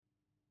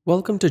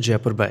Welcome to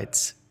Jaipur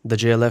Bites, the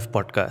JLF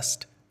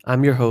podcast.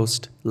 I'm your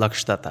host,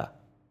 Laksh.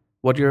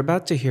 What you're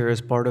about to hear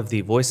is part of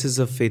the Voices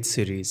of Faith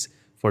series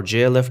for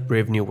JLF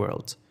Brave New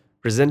World,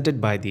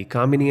 presented by the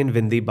Kamini and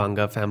Vindi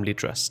Banga Family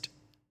Trust.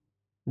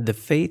 The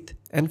Faith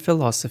and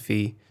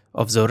Philosophy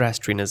of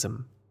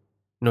Zoroastrianism.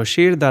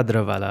 Noshir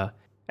Dadrawala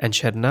and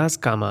Shernaz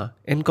Cama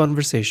in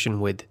conversation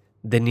with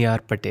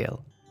Dinyar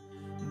Patel.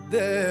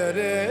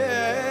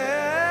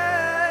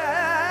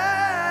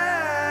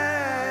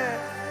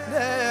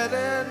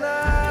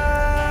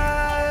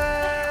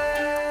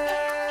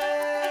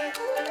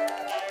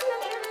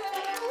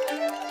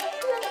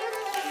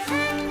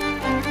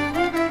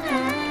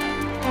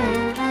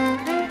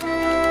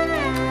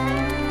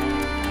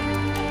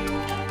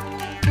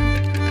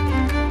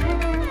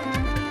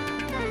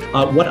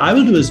 What I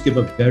will do is give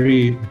a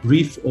very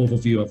brief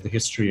overview of the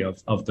history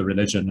of the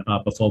religion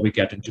before we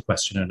get into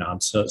question and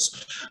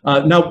answers.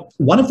 Now,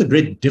 one of the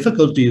great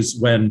difficulties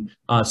when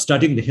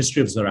studying the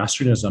history of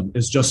Zoroastrianism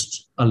is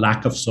just a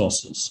lack of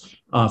sources.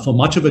 For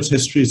much of its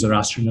history,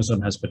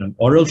 Zoroastrianism has been an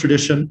oral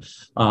tradition.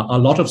 A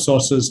lot of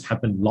sources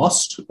have been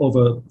lost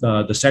over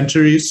the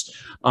centuries.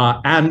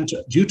 And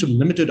due to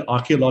limited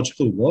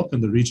archaeological work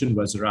in the region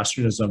where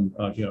Zoroastrianism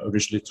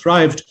originally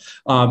thrived,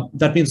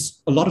 that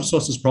means a lot of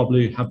sources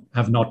probably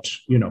have not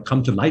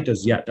come to light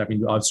as yet. I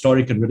mean, our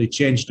story can really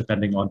change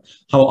depending on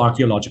how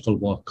archaeological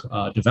work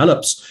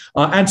develops.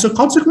 And so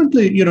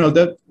consequently,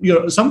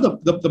 some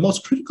of the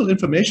most critical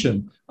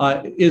information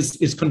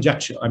is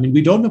conjecture. I mean,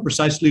 we don't know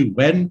precisely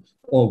when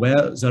or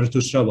where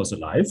Zarathustra was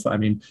alive. I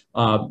mean,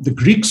 the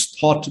Greeks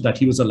thought that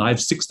he was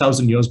alive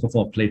 6,000 years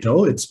before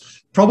Plato.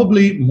 It's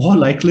probably more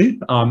likely,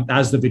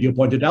 as the video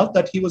pointed out,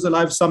 that he was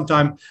alive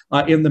sometime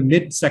in the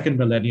mid-second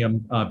millennium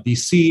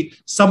BC,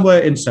 somewhere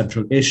in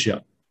Central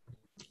Asia.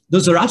 The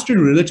Zoroastrian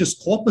religious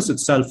corpus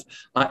itself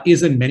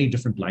is in many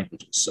different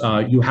languages.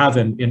 You have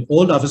in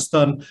Old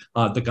Avestan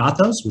the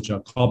Gathas, which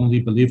are commonly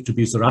believed to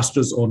be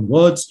Zoroaster's own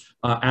words,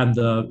 and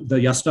the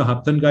Yasna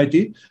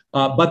Haptangaiti.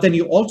 But then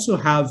you also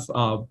have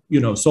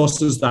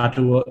sources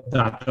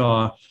that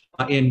are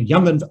in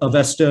Young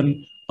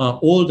Avestan,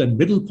 Old and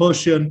Middle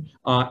Persian,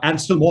 and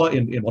still more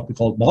in what we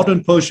call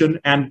modern Persian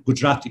and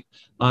Gujarati.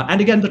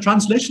 And again, the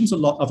translations of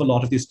a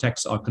lot of these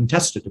texts are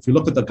contested. If you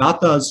look at the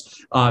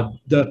Gathas,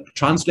 the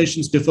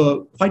translations differ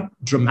quite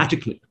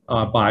dramatically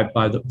by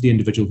the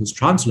individual who's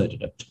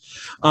translated it.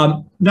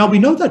 Now, we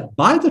know that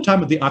by the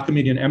time of the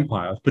Achaemenid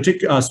Empire,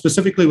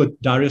 specifically with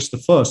Darius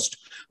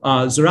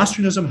I,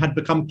 Zoroastrianism had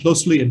become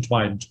closely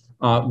entwined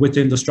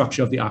within the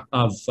structure of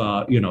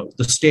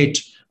the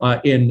state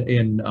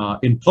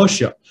in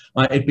Persia.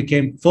 It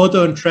became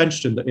further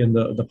entrenched in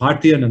the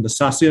Parthian and the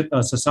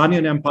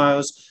Sasanian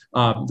empires.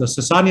 The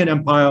Sasanian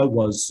Empire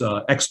was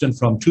extant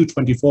from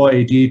 224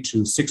 AD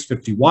to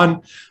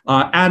 651.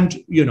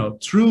 And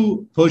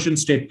through Persian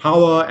state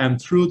power and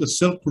through the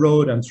Silk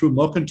Road and through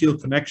mercantile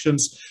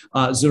connections,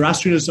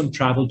 Zoroastrianism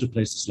traveled to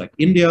places like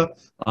India,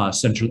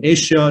 Central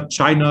Asia,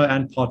 China,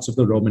 and parts of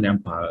the Roman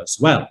Empire as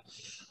well.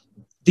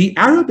 The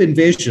Arab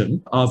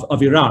invasion of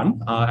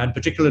Iran, and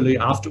particularly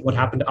after what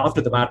happened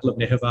after the Battle of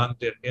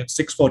Nehevand in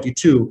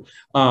 642,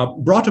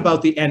 brought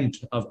about the end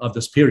of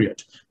this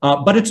period.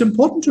 But it's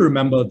important to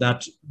remember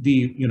that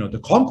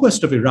the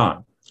conquest of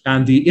Iran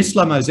and the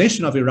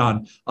Islamization of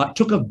Iran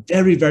took a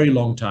very, very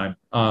long time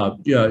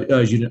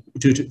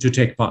to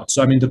take part.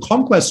 So, I mean, the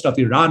conquest of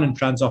Iran and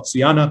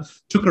Transoxiana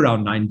took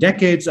around 9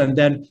 decades, and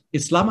then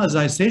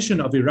Islamization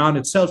of Iran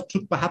itself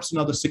took perhaps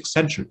another 6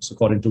 centuries,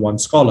 according to one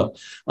scholar.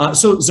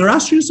 So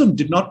Zoroastrianism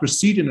did not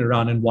proceed in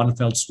Iran in one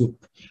fell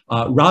swoop.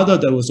 Rather,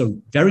 there was a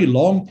very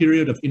long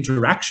period of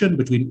interaction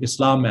between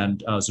Islam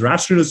and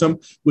Zoroastrianism,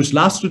 which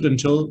lasted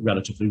until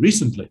relatively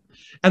recently.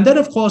 And then,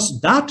 of course,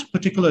 that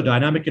particular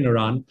dynamic in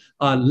Iran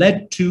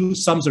led to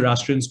some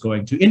Zoroastrians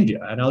going to India.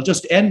 And I'll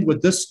just end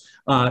with this,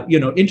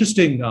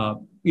 interesting,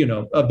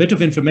 a bit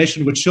of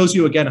information which shows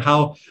you again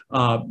how,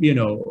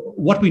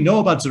 what we know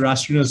about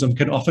Zoroastrianism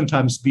can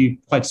oftentimes be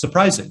quite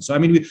surprising. So, I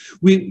mean,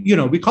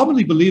 we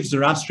commonly believe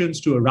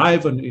Zoroastrians to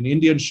arrive in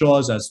Indian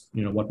shores as,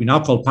 what we now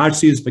call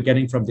Parsis,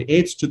 beginning from the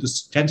 8th to the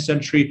 10th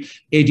century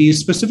AD,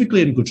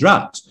 specifically in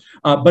Gujarat.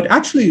 But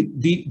actually,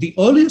 the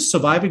earliest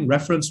surviving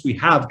reference we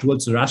have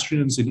towards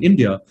Zoroastrians in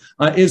India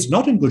is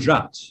not in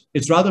Gujarat.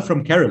 It's rather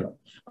from Kerala.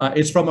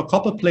 It's from a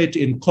copper plate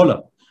in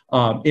Kola,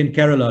 in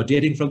Kerala,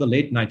 dating from the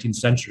late 19th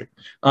century.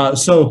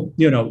 So,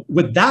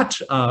 with that,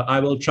 I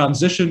will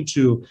transition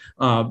to,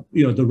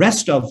 the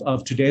rest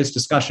of today's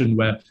discussion,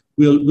 where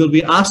we'll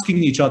be asking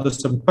each other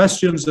some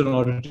questions in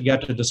order to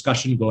get a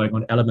discussion going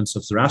on elements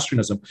of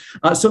Zoroastrianism.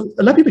 So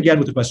let me begin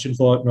with a question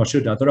for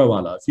Noshir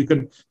Dadrawala. If you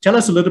can tell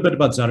us a little bit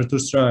about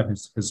Zarathustra and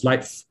his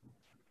life.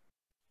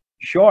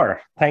 Sure.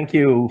 Thank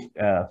you,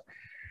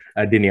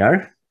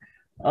 Dinyar.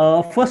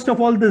 First of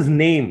all, this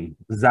name,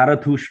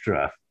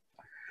 Zarathustra.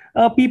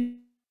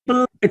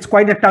 People, it's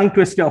quite a tongue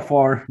twister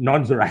for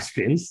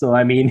non-Zoroastrians. So,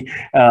 I mean,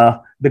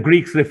 the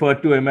Greeks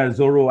referred to him as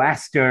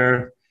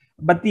Zoroaster,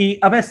 but the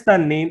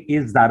Avestan name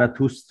is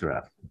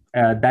Zarathustra.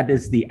 That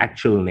is the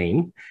actual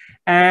name.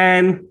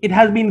 And it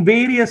has been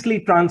variously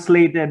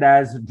translated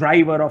as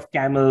driver of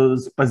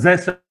camels,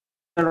 possessor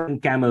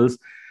of camels.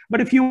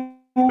 But if you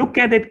look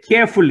at it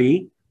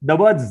carefully, the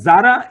word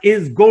Zara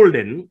is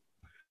golden,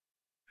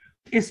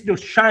 is to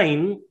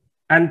shine,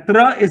 and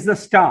Tra is the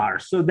star.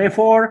 So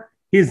therefore,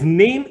 his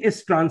name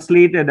is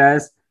translated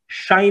as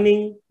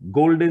shining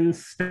golden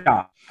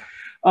star.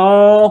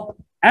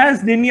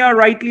 As Dinyar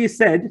rightly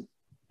said,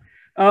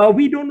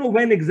 we don't know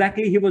when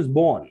exactly he was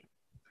born.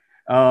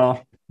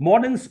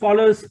 Modern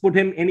scholars put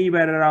him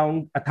anywhere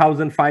around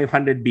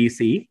 1500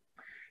 BC.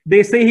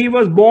 They say he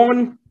was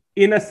born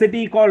in a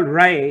city called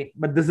Rai,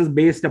 but this is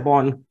based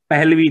upon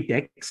Pahlavi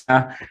texts.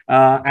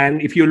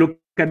 And if you look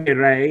at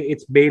Rai,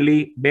 it's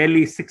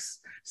barely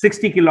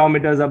 60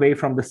 kilometers away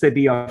from the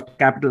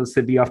capital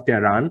city of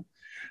Tehran.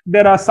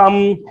 There are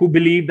some who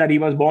believe that he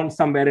was born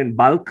somewhere in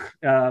Balkh,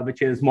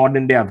 which is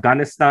modern day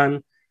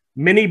Afghanistan.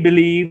 Many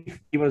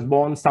believe he was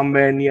born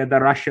somewhere near the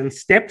Russian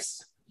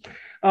steppes.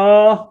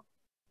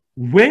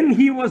 When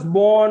he was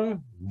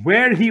born,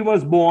 where he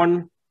was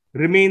born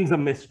remains a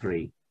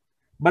mystery.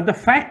 But the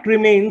fact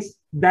remains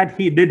that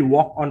he did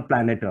walk on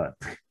planet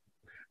Earth,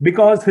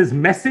 because his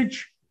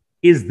message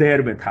is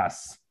there with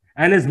us.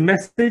 And his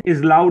message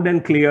is loud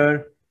and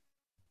clear.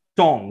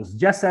 Songs,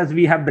 just as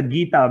we have the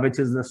Gita, which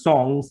is the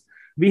songs,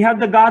 we have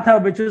the Gatha,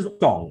 which is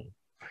song.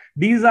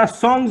 These are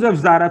songs of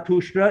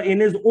Zarathustra in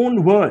his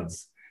own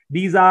words.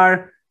 These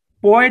are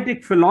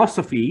poetic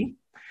philosophy.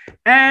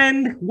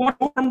 And what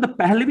from the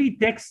Pahlavi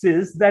text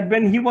is that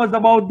when he was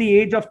about the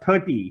age of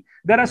 30,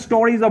 there are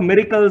stories of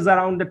miracles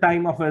around the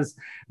time of his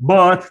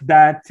birth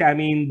that,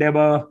 there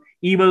were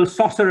evil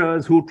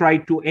sorcerers who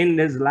tried to end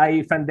his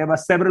life, and there were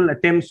several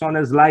attempts on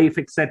his life,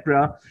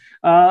 etc.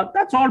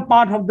 That's all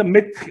part of the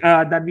myth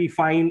that we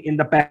find in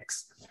the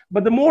text.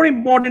 But the more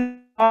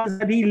important part is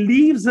that he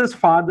leaves his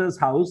father's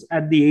house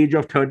at the age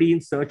of 30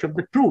 in search of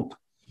the truth.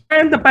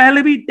 And the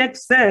Pahlavi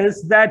text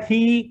says that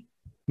he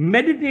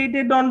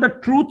meditated on the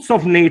truths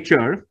of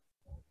nature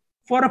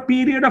for a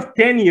period of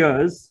 10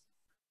 years,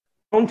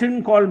 a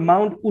mountain called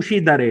Mount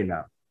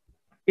Ushidarena.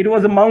 It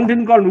was a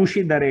mountain called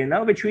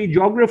Ushidarena, which we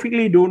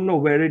geographically don't know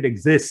where it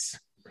exists.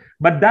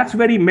 But that's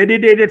where he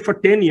meditated for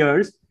 10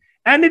 years.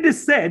 And it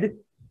is said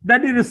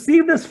that he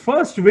received his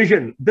first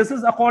vision. This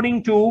is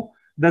according to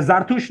the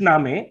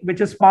Zartushname, which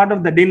is part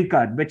of the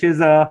Dinkad, which is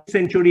a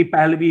century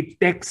Pahlavi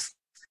text,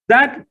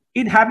 that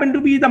it happened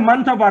to be the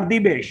month of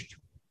Ardibesht,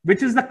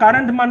 which is the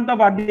current month of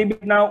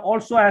Ardibesht now,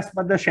 also as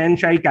per the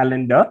Shenshai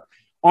calendar,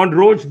 on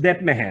Roj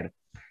Det Meher.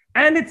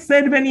 And it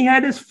said when he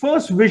had his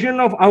first vision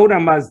of Ahura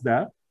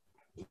Mazda,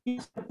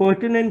 it's a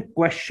pertinent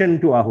question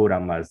to Ahura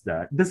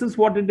Mazda. This is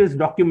what it is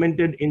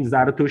documented in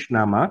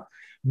Zarathushtrama,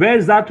 where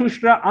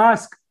Zarathustra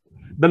asked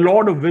the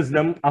Lord of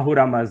Wisdom,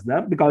 Ahura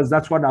Mazda, because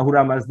that's what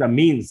Ahura Mazda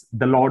means,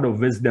 the Lord of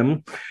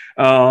Wisdom.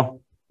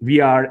 We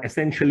are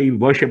essentially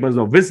worshippers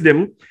of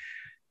wisdom.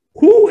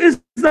 Who is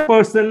the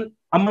person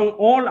among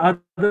all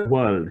other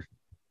world?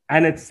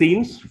 And it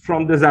seems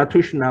from the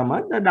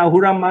Zarathushtrama that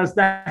Ahura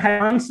Mazda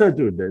had answer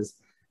to this.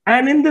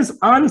 And in this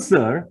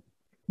answer,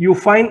 you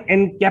find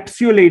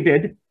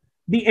encapsulated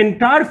the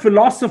entire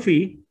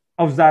philosophy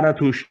of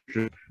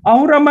Zarathustra.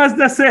 Ahura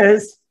Mazda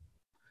says,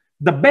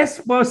 the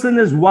best person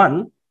is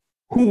one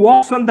who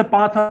walks on the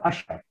path of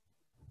Asha.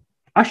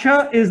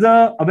 Asha is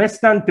a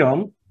Western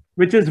term,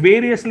 which is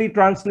variously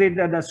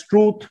translated as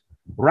truth,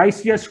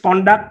 righteous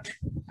conduct,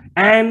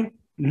 and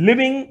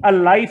living a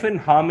life in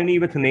harmony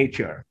with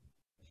nature.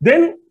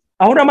 Then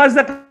Ahura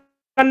Mazda,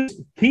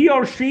 he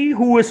or she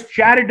who is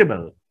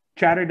charitable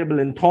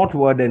in thought,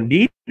 word, and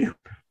deed,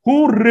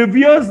 who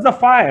reveres the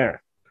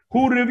fire,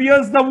 who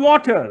reveres the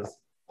waters,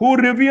 who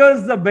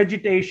reveres the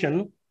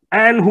vegetation,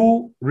 and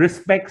who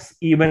respects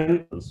even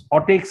animals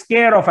or takes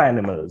care of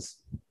animals.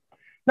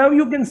 Now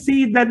you can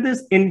see that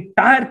this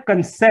entire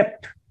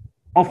concept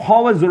of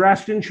how a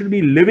Zoroastrian should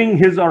be living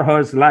his or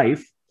her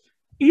life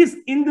is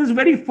in this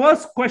very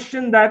first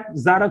question that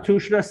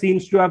Zarathustra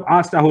seems to have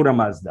asked Ahura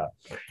Mazda.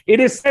 It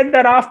is said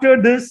that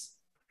after this,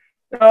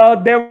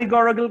 there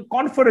was a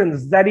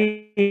conference that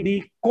in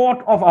the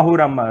court of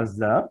Ahura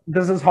Mazda.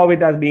 This is how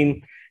it has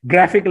been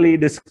graphically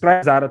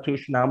described,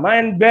 Zarathushtrama,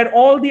 and where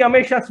all the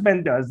Amesha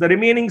spenders, the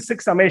remaining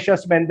 6 Amesha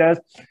spenders,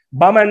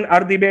 Baman,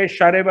 Ardibesh,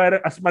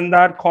 Sharevar,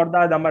 Asmandar,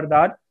 Khordad,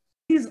 Amardad,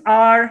 these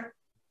are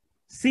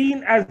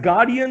seen as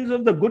guardians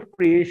of the good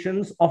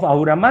creations of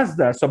Ahura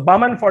Mazda. So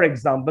Baman, for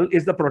example,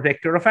 is the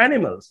protector of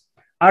animals.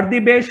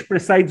 Ardibesh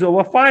presides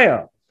over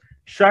fire.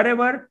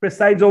 Sharevar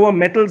presides over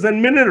metals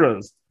and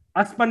minerals.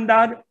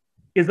 Asmandad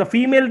is a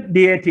female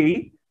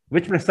deity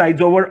which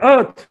presides over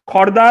earth.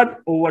 Khordad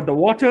over the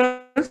waters.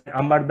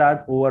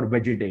 Amardad over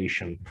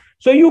vegetation.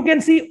 So you can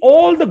see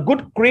all the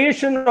good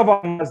creation of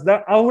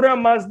Ahura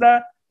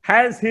Mazda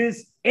has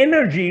his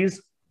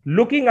energies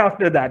looking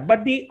after that.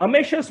 But the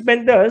Amesha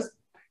spenders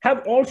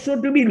have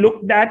also to be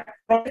looked at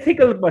from an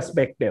ethical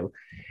perspective.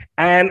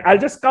 And I'll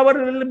just cover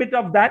a little bit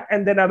of that,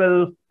 and then I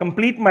will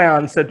complete my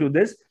answer to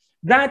this.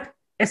 That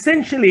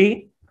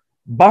essentially,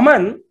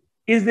 Baman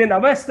is in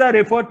Avesta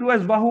referred to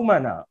as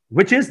Vahumana,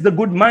 which is the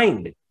good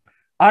mind.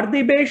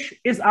 Ardibesh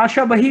is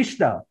Asha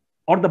Bahishta,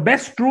 or the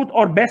best truth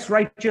or best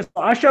righteous.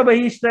 Asha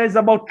Bahishta is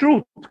about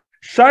truth.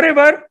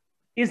 Sharevar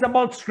is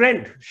about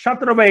strength,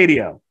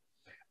 Shatravairya.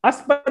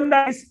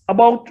 Aspanda is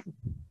about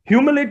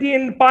humility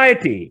and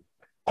piety.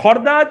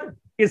 Khordad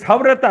is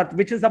Havratat,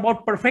 which is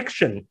about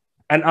perfection.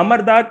 And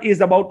Amardat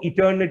is about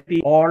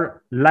eternity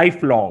or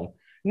lifelong.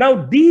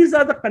 Now, these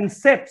are the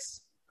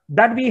concepts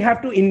that we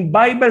have to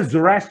imbibe as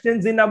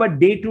Zoroastrians in our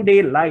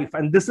day-to-day life.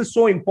 And this is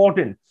so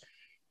important.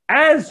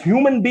 As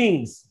human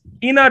beings,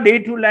 in our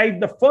day-to-day life,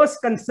 the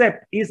first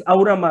concept is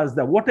Ahura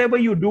Mazda. Whatever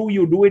you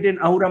do it in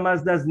Ahura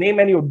Mazda's name,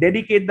 and you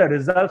dedicate the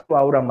results to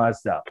Ahura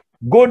Mazda.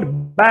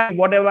 Good, bad,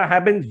 whatever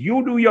happens,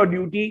 you do your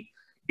duty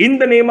in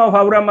the name of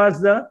Ahura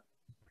Mazda,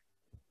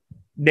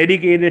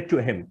 dedicate it to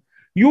him.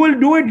 You will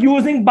do it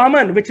using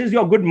Baman, which is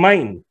your good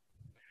mind.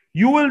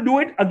 You will do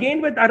it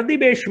again with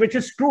Ardibesh, which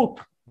is truth,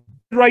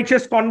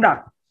 righteous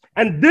conduct.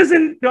 And this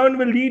in turn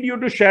will lead you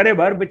to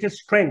Sharevar, which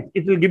is strength.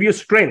 It will give you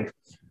strength.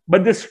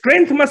 But the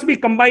strength must be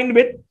combined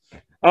with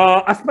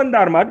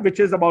Aspandarmad, which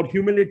is about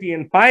humility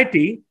and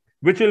piety,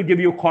 which will give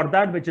you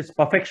Khordad, which is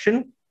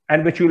perfection,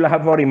 and which you will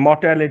have for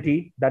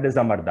immortality, that is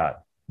Amardad.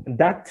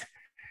 That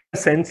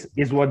sense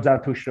is what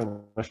Zarathustra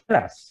was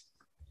us.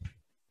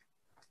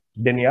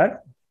 Dinyar?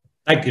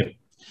 Thank you.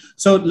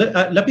 So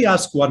let me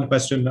ask one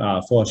question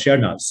for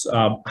Shernaz.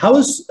 How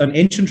is an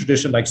ancient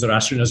tradition like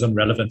Zoroastrianism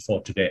relevant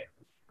for today?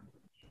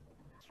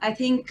 I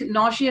think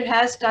Noshir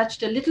has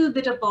touched a little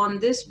bit upon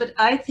this, but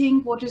I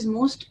think what is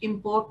most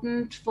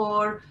important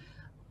for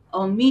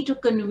me to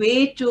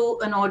convey to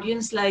an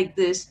audience like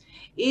this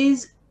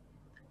is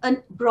a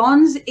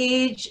Bronze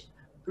Age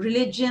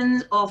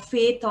religions or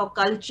faith or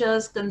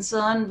cultures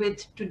concerned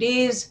with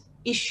today's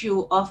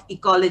issue of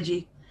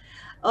ecology.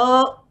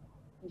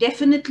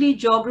 Definitely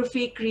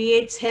geography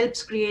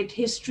helps create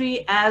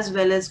history as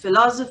well as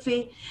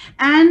philosophy,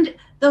 and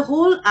the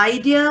whole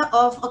idea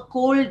of a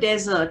cold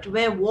desert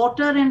where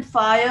water and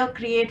fire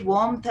create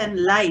warmth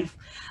and life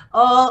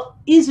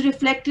is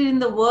reflected in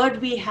the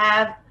word we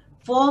have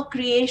for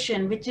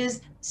creation, which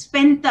is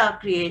spenta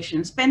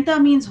creation. Spenta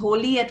means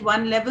holy at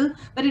one level,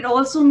 but it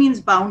also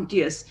means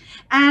bounteous.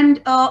 And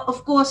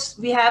of course,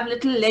 we have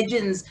little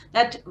legends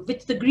that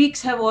which the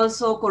Greeks have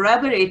also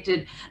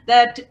corroborated,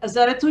 that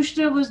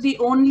Zarathustra was the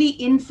only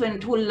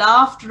infant who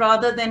laughed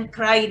rather than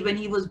cried when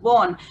he was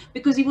born,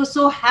 because he was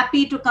so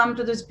happy to come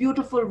to this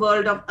beautiful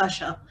world of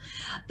Asha.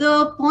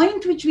 The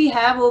point which we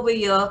have over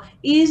here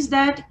is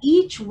that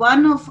each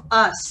one of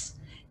us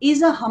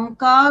is a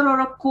Hamkar or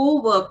a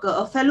co-worker,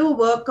 a fellow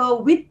worker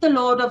with the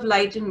Lord of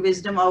Light and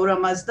Wisdom, Ahura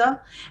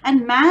Mazda.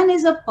 And man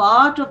is a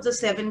part of the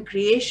seven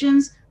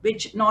creations,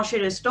 which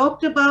Noshir has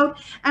talked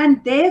about,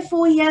 and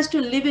therefore he has to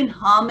live in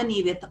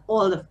harmony with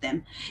all of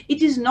them.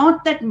 It is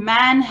not that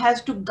man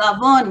has to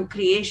govern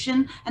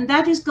creation, and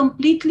that is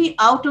completely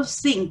out of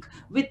sync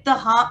with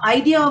the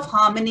idea of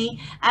harmony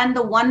and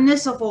the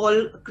oneness of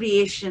all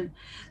creation.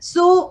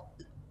 So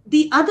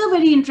the other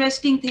very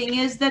interesting thing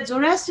is that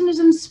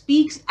Zoroastrianism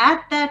speaks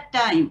at that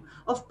time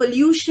of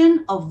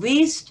pollution, of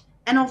waste,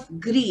 and of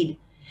greed.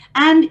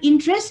 And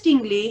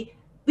interestingly,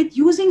 with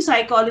using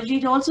psychology,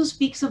 it also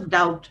speaks of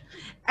doubt.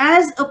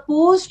 As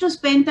opposed to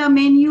Spenta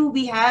Menu,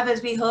 we have,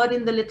 as we heard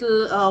in the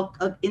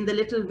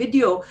little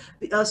video,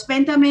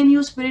 Spenta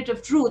Menu, Spirit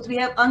of Truth. We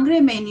have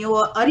Angre Menu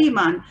or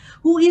Ariman,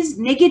 who is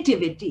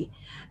negativity.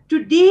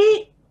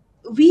 Today,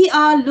 we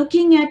are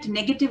looking at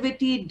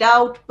negativity,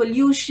 doubt,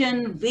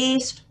 pollution,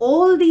 waste,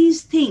 all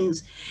these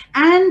things.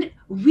 And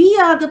we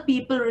are the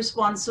people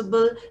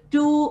responsible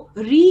to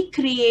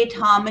recreate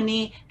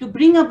harmony, to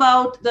bring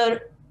about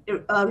the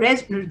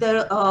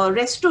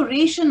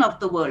restoration of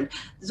the world.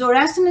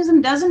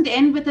 Zoroastrianism doesn't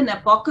end with an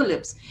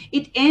apocalypse.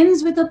 It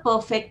ends with a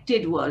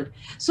perfected world.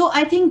 So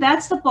I think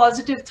that's the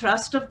positive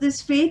thrust of this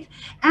faith.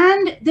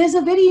 And there's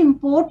a very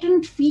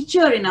important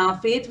feature in our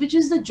faith, which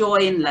is the joy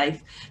in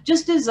life.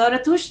 Just as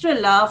Zarathustra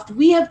laughed,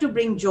 we have to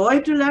bring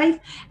joy to life,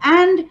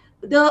 and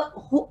the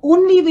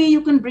only way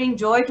you can bring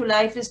joy to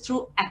life is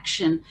through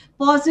action,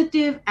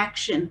 positive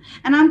action.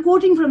 And I'm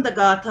quoting from the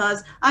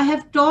Gathas, I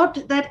have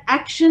taught that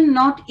action,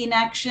 not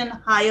inaction,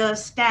 higher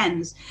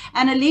stands.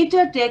 And a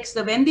later text,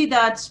 the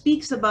Vendidat,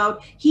 speaks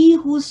about he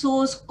who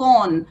sows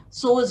corn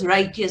sows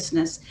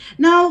righteousness.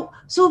 Now,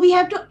 so we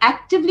have to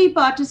actively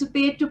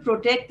participate to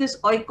protect this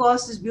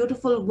oikos, this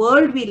beautiful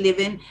world we live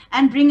in,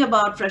 and bring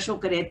about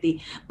Frashokareti.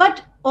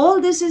 But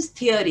all this is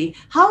theory.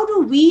 How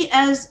do we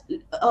as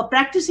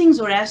practicing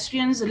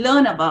Zoroastrians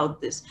learn about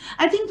this?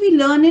 I think we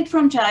learn it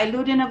from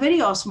childhood in a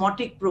very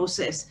osmotic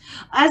process.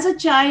 As a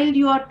child,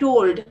 you are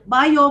told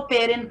by your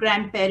parent,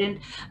 grandparent,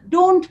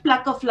 don't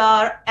pluck a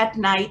flower at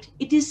night,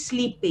 it is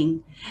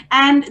sleeping.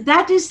 And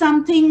that is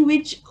something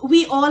which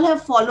we all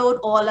have followed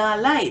all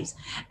our lives.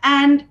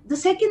 And the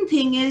second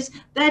thing is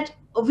that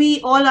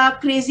we all are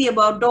crazy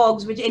about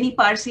dogs, which any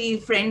Parsi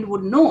friend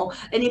would know.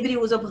 Anybody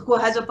who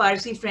has a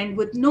Parsi friend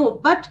would know.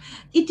 But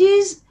it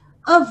is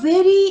a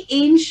very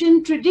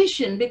ancient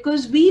tradition,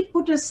 because we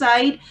put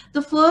aside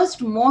the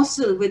first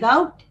morsel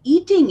without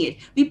eating it.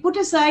 We put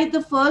aside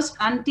the first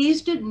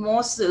untasted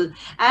morsel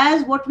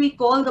as what we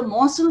call the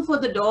morsel for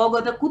the dog,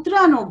 or the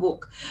kutrano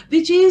book,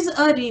 which is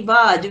a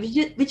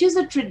rivaj, which is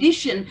a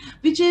tradition,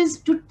 which is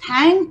to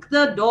thank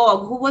the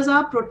dog who was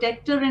our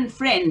protector and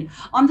friend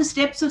on the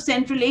steppes of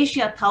Central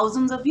Asia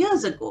thousands of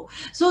years ago.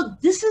 So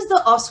this is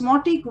the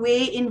osmotic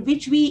way in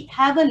which we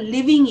have a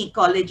living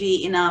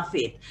ecology in our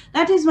faith.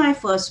 That is my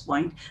first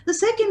point. The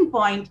second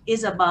point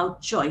is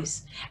about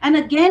choice. And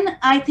again,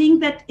 I think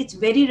that it's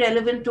very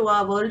relevant to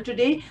our world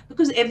today,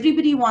 because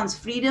everybody wants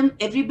freedom,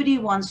 everybody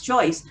wants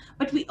choice,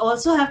 but we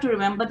also have to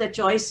remember that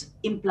choice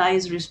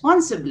implies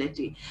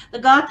responsibility. The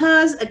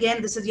Gathas,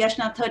 again, this is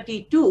Yashna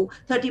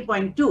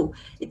 30.2.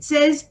 It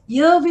says,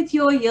 hear with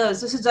your ears.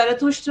 This is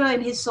Zarathustra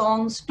in his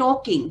songs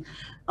Talking.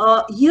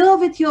 Hear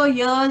with your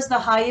ears the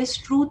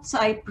highest truths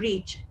I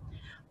preach,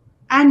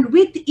 and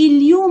with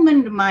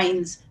illumined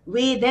minds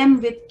weigh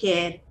them with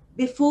care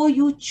before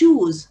you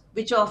choose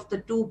which of the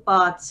two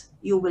paths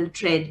you will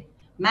tread,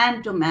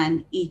 man to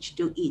man, each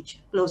to each,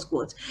 close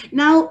quotes.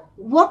 Now,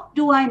 what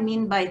do I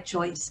mean by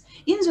choice?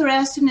 In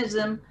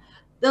Zoroastrianism,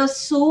 the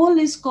soul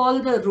is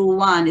called the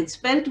Ruvan. It's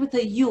spelled with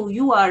a U,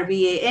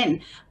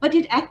 U-R-V-A-N, but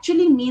it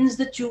actually means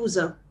the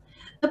chooser.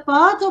 The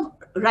path of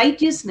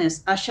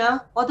righteousness,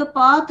 Asha, or the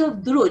path of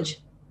Druj,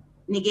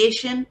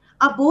 negation,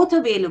 are both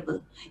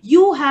available.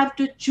 You have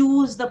to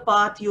choose the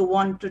path you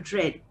want to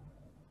tread.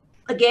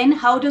 Again,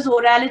 how does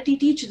orality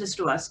teach this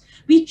to us?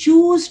 We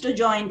choose to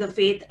join the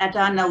faith at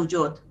our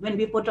Navjot, when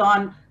we put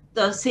on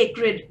the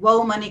sacred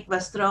Vaumanik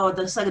Vastra, or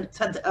the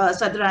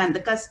Sadra and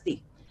the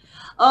Kasti.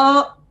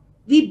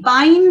 We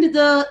bind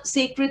the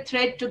sacred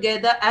thread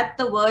together at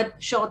the word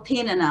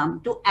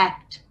Shothenanam, to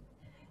act.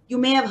 You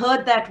may have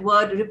heard that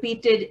word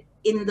repeated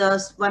in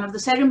one of the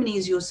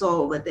ceremonies you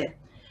saw over there.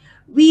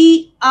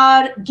 We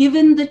are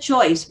given the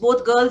choice,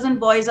 both girls and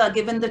boys are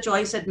given the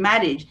choice at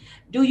marriage.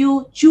 Do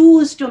you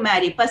choose to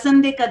marry?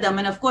 Pasande kadam.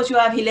 And of course, you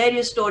have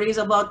hilarious stories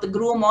about the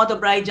groom or the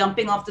bride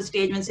jumping off the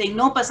stage and saying,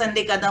 no,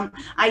 pasande kadam,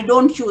 I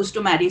don't choose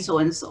to marry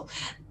so-and-so.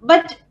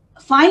 But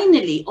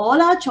finally,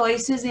 all our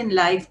choices in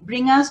life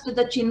bring us to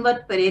the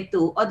Chinvat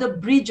Paretu, or the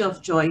bridge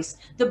of choice.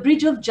 The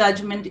bridge of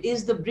judgment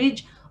is the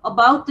bridge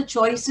about the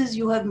choices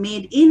you have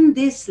made in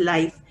this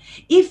life.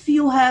 If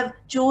you have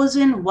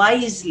chosen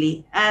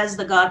wisely, as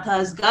the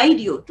Gathas guide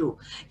you to,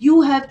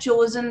 you have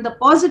chosen the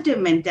positive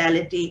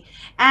mentality,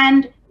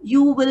 and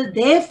you will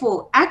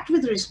therefore act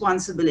with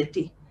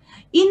responsibility.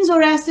 In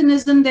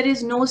Zoroastrianism, there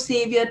is no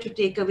savior to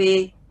take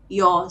away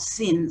your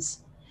sins.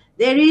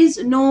 There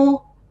is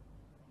no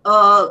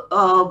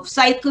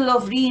cycle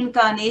of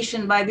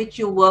reincarnation by which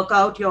you work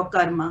out your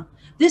karma.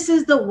 This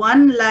is the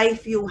one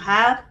life you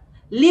have.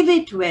 Live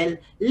it well,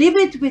 live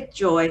it with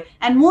joy,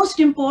 and most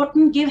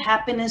important, give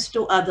happiness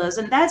to others.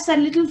 And that's that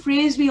little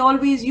phrase we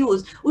always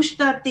use,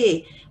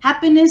 Ushtate,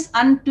 happiness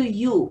unto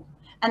you.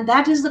 And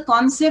that is the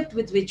concept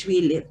with which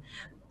we live.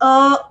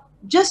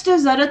 Just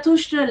as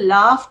Zarathustra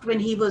laughed when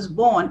he was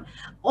born,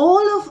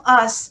 all of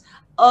us,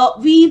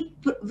 we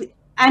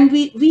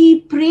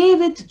pray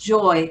with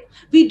joy.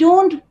 We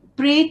don't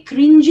pray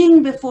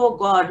cringing before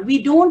God.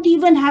 We don't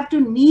even have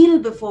to kneel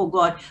before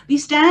God. We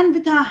stand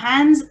with our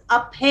hands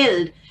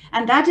upheld.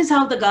 And that is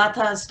how the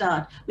Gathas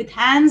start. With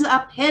hands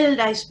upheld,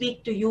 I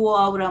speak to you,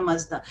 O Aura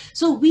Mazda.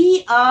 So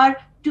we are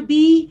to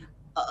be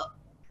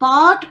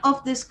part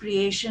of this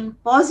creation,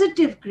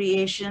 positive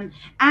creation,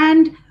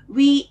 and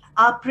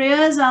our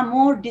prayers are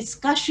more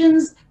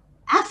discussions,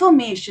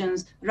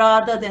 affirmations,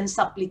 rather than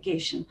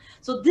supplication.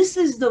 So this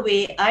is the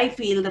way I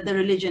feel that the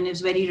religion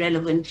is very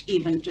relevant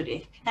even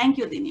today. Thank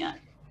you, Dinyar.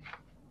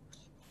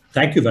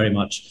 Thank you very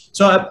much.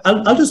 So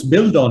I'll just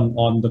build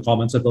on the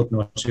comments that both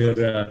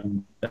Noshir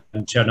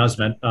and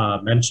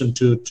Shernaz mentioned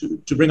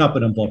to bring up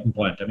an important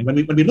point. I mean,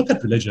 when we look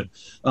at religion,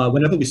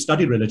 whenever we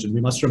study religion,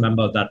 we must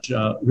remember that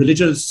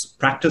religious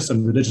practice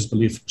and religious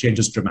belief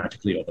changes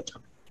dramatically over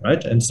time.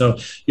 Right. And so,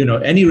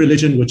 any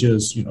religion which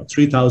is,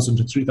 3,000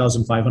 to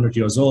 3,500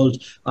 years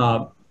old,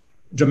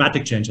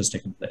 dramatic change has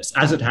taken place,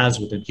 as it has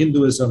within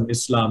Hinduism,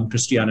 Islam,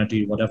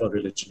 Christianity, whatever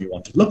religion you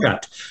want to look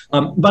at.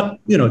 But,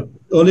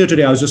 earlier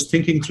today, I was just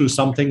thinking through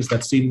some things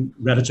that seem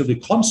relatively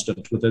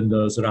constant within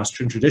the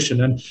Zoroastrian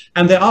tradition.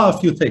 And there are a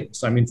few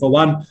things. I mean, for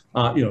one,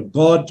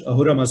 God,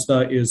 Ahura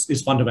Mazda,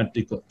 is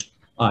fundamentally good.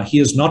 He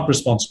is not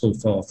responsible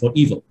for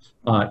evil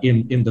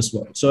in this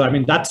world. So, I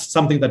mean, that's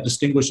something that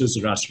distinguishes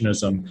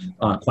Zoroastrianism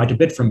quite a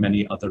bit from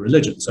many other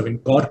religions. I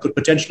mean, God could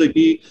potentially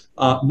be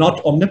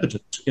not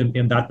omnipotent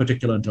in that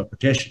particular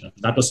interpretation.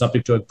 That was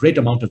subject to a great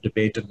amount of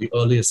debate in the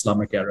early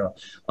Islamic era.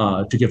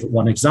 To give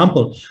one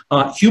example,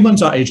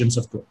 humans are agents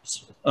of good.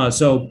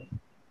 So,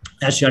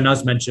 as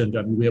Shernaz mentioned,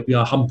 we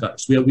are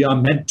hamkars. We are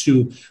meant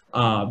to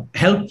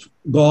help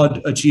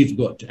God achieve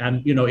good.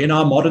 And, in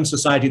our modern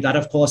society, that,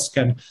 of course,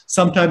 can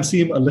sometimes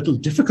seem a little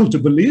difficult to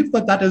believe,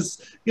 but that is,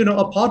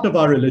 a part of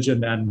our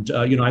religion. And,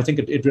 I think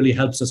it really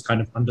helps us kind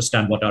of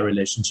understand what our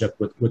relationship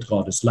with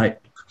God is like.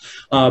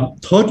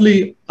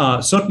 Thirdly,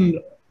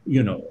 certain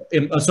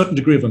a certain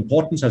degree of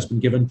importance has been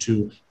given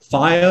to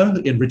fire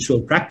in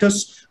ritual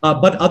practice,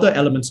 but other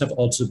elements have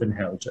also been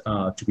held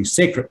to be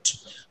sacred.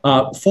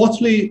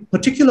 Fourthly,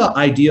 particular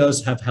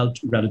ideas have held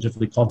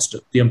relatively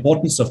constant. The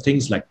importance of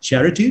things like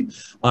charity.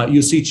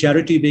 You see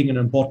charity being an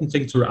important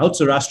thing throughout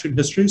Zoroastrian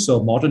history.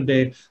 So modern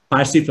day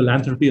Parsi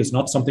philanthropy is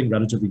not something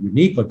relatively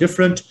unique or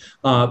different.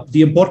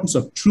 The importance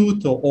of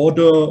truth or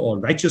order or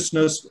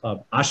righteousness,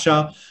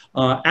 asha,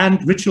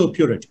 and ritual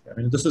purity. I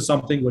mean, this is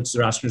something which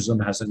Zoroastrianism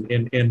has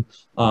in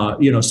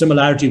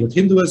similarity with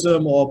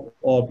Hinduism or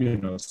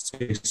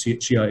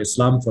Shia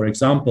Islam, for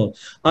example.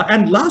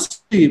 And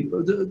lastly,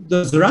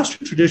 the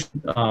Zoroastrian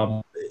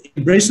tradition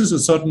embraces a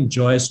certain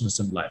joyousness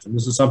in life, and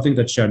this is something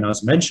that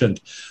Shernaz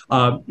mentioned.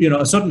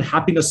 A certain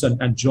happiness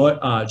and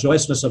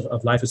joyousness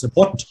of life is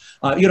important.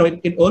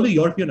 In early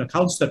European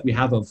accounts that we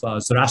have of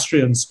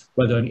Zoroastrians,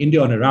 whether in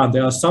India or in Iran,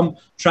 there are some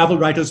travel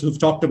writers who've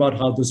talked about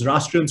how the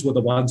Zoroastrians were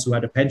the ones who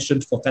had a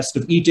penchant for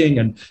festive eating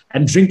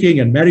and drinking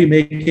and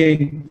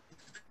merrymaking.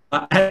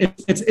 And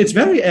it's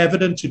very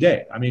evident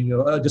today. I mean,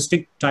 a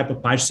distinct type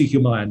of Parsi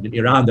humor, and in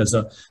Iran, there's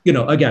a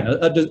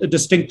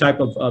distinct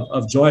type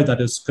of joy that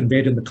is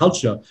conveyed in the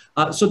culture.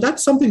 So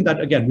that's something that,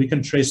 again, we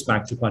can trace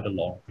back to quite a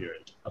long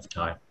period of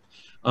time.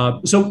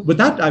 So with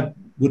that, I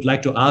would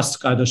like to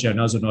ask either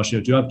Shernaz or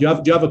Noshir, do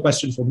you have a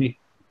question for me?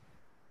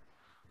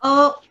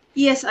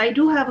 Yes, I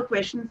do have a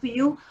question for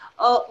you,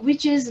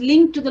 which is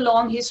linked to the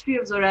long history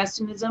of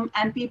Zoroastrianism,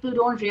 and people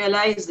don't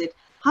realize it.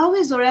 How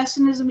is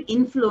Zoroastrianism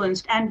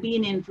influenced and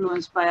been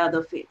influenced by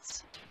other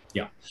faiths?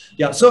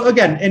 Yeah. So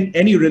again, in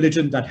any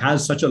religion that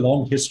has such a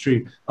long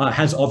history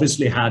has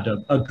obviously had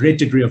a great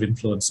degree of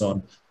influence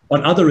on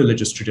other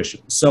religious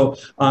traditions. So,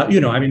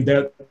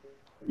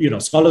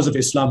 scholars of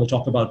Islam will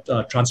talk about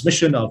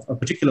transmission of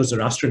particular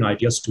Zoroastrian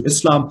ideas to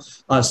Islam.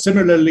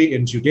 Similarly,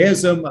 in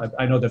Judaism,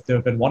 I know that there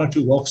have been one or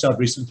two works out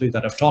recently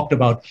that have talked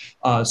about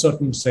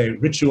certain, say,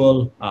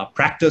 ritual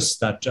practice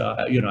that,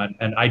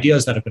 and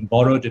ideas that have been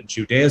borrowed in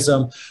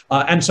Judaism.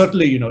 And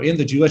certainly, in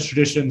the Jewish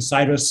tradition,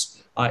 Cyrus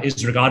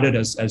is regarded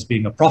as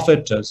being a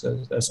prophet, as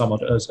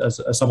somewhat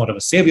of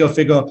a savior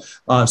figure.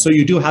 So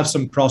you do have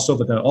some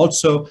crossover there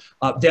also.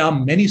 There are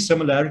many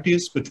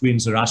similarities between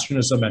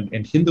Zoroastrianism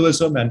and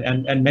Hinduism,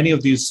 and many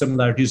of these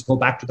similarities go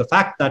back to the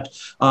fact that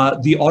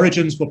the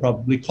origins were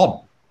probably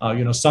common.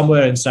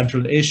 Somewhere in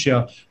Central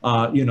Asia,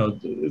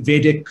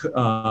 Vedic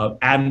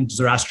and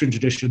Zoroastrian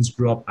traditions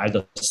grew up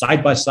either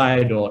side by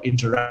side or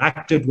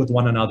interacted with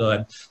one another.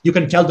 And you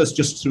can tell this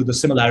just through the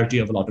similarity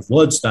of a lot of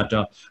words that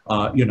are,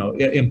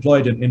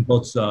 employed in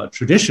both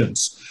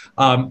traditions.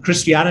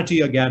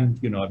 Christianity, again,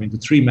 the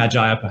three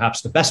magi are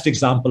perhaps the best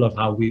example of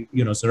how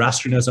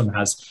Zoroastrianism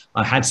has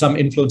had some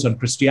influence on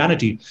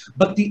Christianity.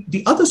 But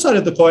the other side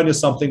of the coin is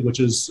something which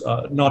is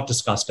not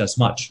discussed as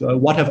much.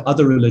 What have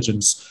other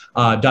religions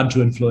done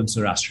to influence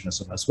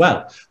Zoroastrianism as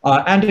well?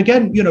 And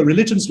again,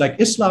 religions like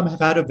Islam have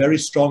had a very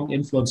strong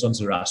influence on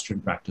Zoroastrian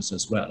practice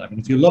as well. I mean,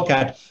 if you look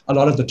at a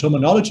lot of the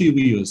terminology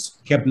we use,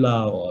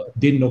 Qibla or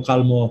Din no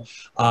Kalmo,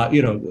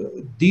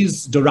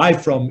 these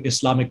derive from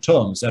Islamic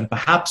terms, and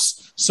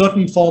perhaps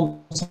certain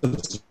forms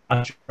of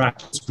Zoroastrian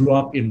practice grew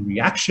up in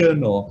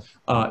reaction or,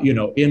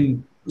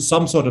 in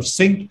some sort of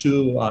sync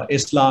to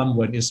Islam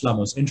when Islam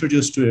was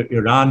introduced to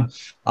Iran,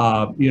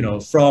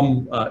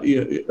 from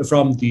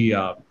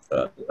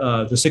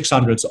the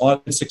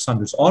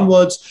 600s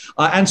onwards.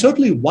 And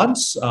certainly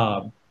once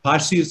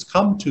Parsis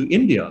come to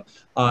India,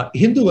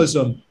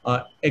 Hinduism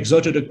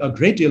exerted a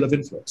great deal of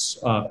influence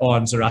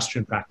on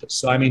Zoroastrian practice.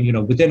 So, I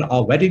mean, within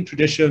our wedding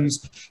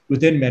traditions,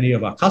 within many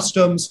of our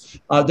customs,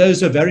 there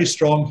is a very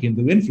strong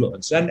Hindu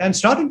influence. And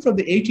starting from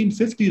the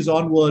 1850s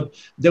onward,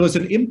 there was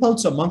an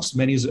impulse amongst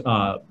many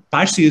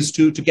Parsis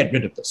to get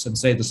rid of this and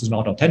say this is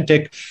not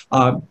authentic.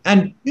 I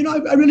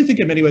really think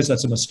in many ways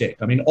that's a mistake.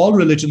 I mean, all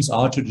religions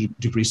are to a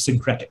degree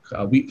syncretic.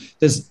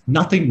 There's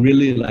nothing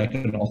really like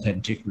an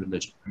authentic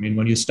religion. I mean,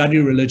 when you study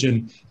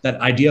religion, that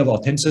idea of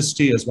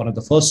authenticity is one of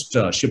the first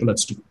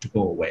shibboleths to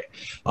go away.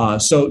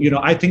 So,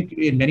 I think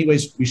in many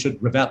ways we should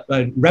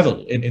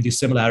revel in these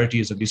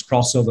similarities and these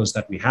crossovers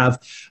that we have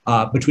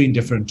between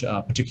different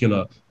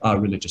particular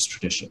religious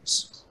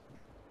traditions.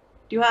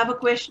 Do you have a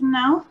question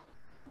now,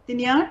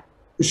 Dinyar?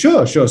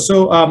 Sure.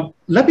 So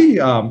let me,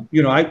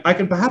 I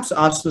can perhaps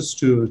ask this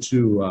to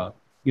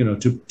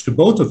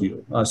both of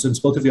you, since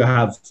both of you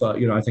have,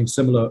 I think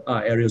similar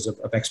areas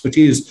of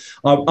expertise.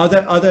 Are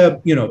there,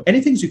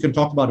 any things you can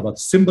talk about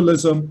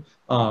symbolism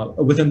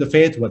within the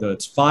faith, whether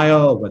it's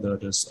fire, whether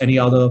it is any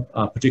other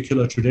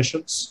particular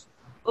traditions?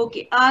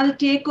 Okay, I'll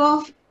take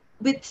off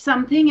with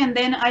something, and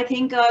then I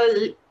think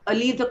I'll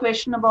leave the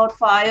question about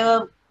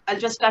fire. I'll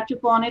just touch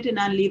upon it, and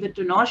I'll leave it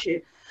to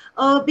Noshir.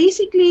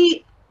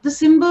 Basically, the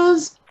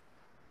symbols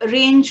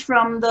range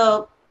from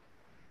the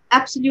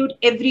absolute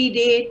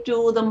everyday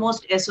to the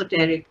most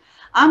esoteric.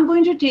 I'm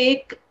going to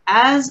take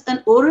as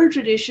an oral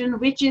tradition,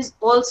 which is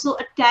also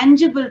a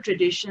tangible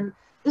tradition,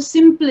 the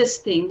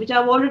simplest thing, which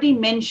I've already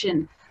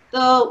mentioned, the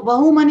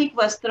Vahumanik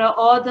Vastra,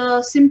 or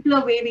the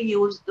simpler way we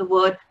use the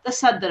word, the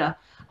Sadra.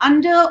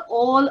 Under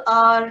all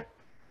our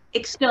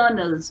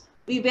externals,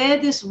 we wear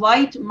this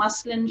white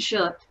muslin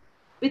shirt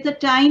with a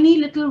tiny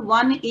little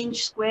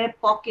 1-inch square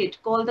pocket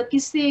called the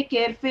kisse,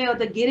 kerfe, or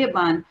the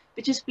gireban,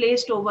 which is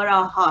placed over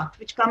our heart,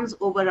 which comes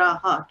over our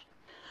heart.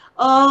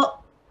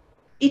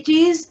 It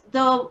is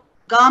the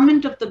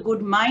garment of the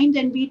good mind,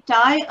 and we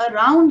tie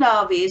around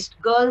our waist,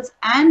 girls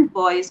and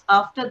boys,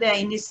 after their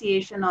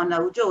initiation on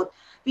Navjot,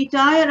 we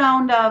tie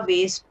around our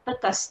waist the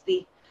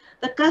kasti.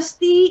 The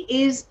kasti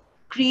is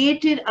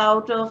created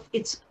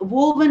it's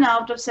woven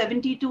out of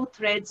 72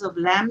 threads of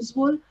lamb's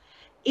wool.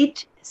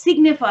 It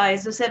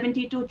signifies the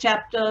 72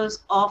 chapters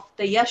of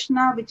the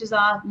Yashna, which is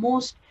our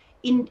most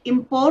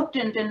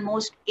important and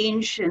most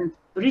ancient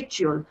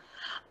ritual.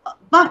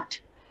 But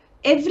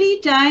every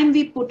time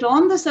we put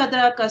on the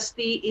Sadra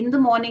Kasti in the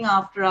morning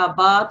after our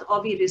bath,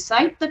 or we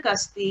recite the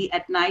Kasti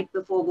at night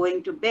before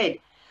going to bed,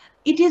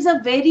 it is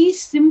a very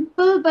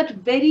simple but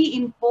very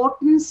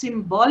important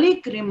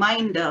symbolic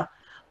reminder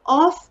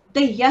of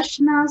the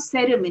Yashna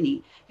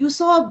ceremony. You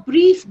saw a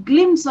brief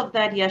glimpse of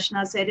that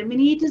Yashna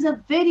ceremony. It is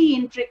a very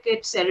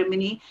intricate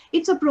ceremony.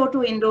 It's a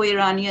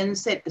Proto-Indo-Iranian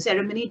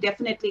ceremony,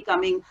 definitely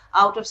coming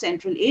out of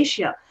Central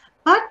Asia.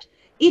 But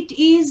it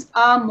is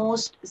our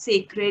most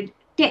sacred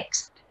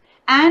text,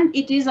 and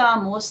it is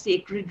our most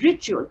sacred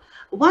ritual.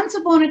 Once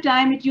upon a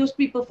time, it used to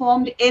be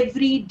performed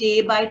every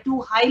day by 2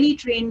 highly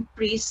trained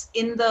priests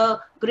in the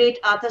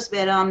great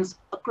Athasverams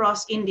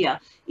across India.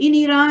 In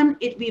Iran,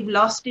 we've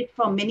lost it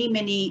for many,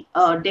 many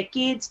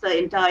decades, the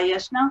entire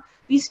Yashna.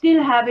 We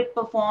still have it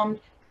performed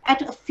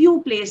at a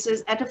few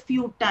places, at a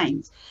few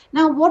times.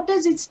 Now, what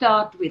does it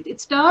start with? It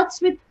starts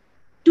with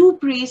 2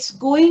 priests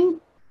going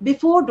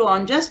before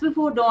dawn, just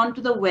before dawn,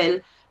 to the well,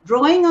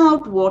 drawing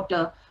out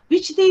water,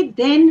 which they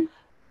then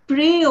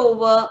pray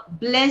over,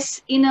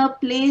 bless in a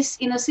place,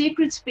 in a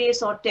sacred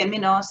space or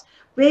temenos,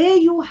 where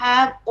you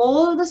have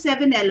all the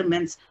 7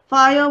 elements: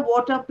 fire,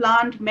 water,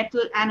 plant,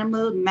 metal,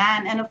 animal,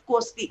 man, and of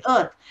course the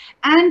earth.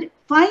 And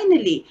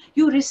finally,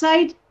 you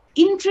recite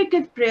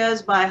intricate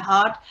prayers by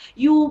heart.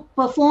 You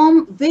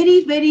perform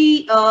very,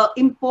 very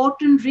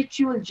important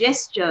ritual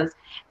gestures,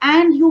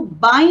 and you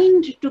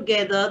bind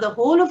together the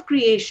whole of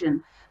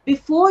creation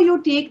before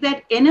you take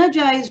that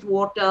energized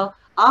water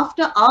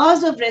after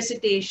hours of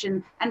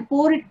recitation and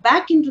pour it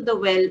back into the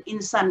well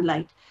in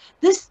sunlight.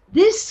 This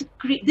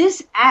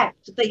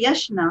act, the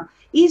Yashna,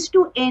 is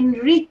to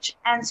enrich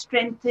and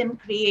strengthen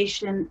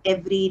creation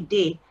every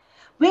day.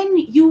 When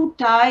you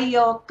tie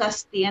your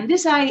kasti, and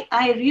this I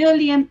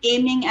really am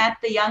aiming at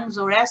the young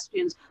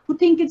Zoroastrians who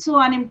think it's so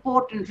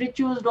unimportant,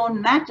 rituals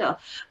don't matter.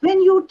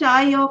 When you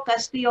tie your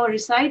kasti or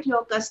recite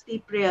your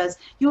kasti prayers,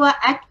 you are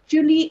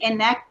actually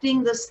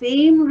enacting the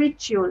same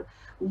ritual,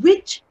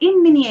 which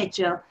in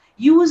miniature,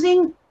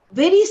 using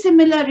very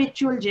similar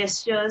ritual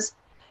gestures,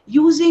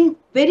 using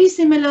very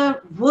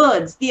similar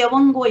words, the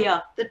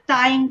avangoya, the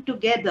tying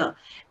together.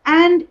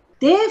 And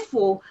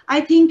therefore,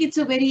 I think it's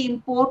a very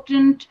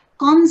important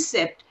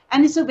concept,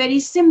 and it's a very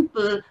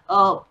simple,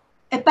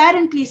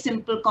 apparently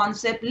simple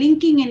concept,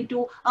 linking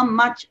into a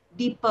much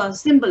deeper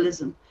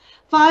symbolism.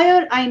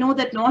 Fire, I know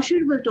that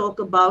Noshir will talk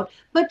about,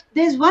 but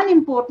there's one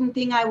important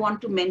thing I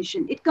want to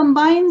mention. It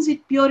combines,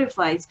 it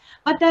purifies,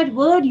 but that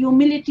word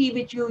humility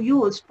which you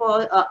use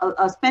for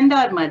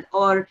Spendarmad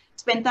or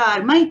Spenta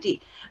Armaiti,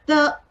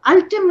 the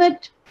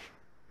ultimate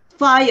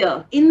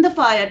fire in the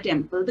fire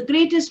temple, the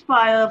greatest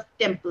fire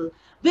temple,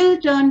 will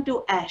turn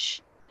to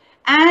ash.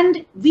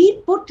 And we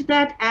put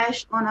that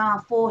ash on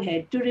our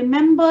forehead to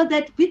remember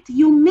that with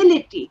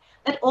humility,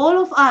 that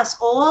all of us,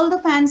 all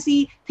the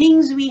fancy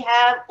things we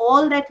have,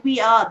 all that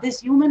we are, this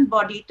human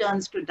body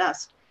turns to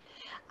dust.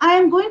 I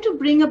am going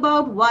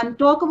to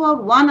talk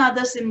about one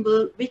other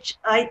symbol which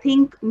I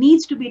think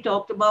needs to be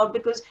talked about,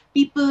 because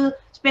people,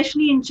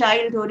 especially in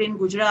childhood in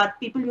Gujarat,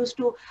 people used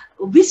to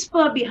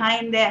whisper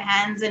behind their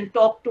hands and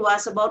talk to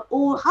us about,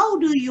 oh, how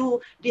do you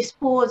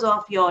dispose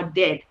of your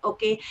dead?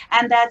 Okay,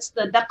 and that's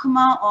the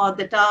Dakma, or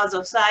the towers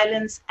of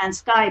silence, and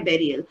sky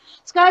burial.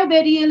 Sky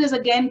burial is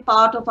again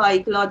part of our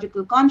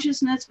ecological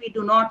consciousness. We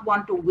do not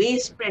want to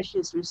waste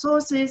precious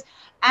resources,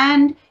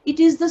 and it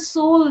is the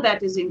soul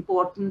that is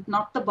important,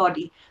 not the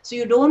body. So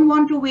you don't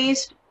want to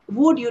waste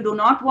wood, you do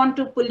not want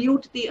to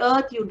pollute the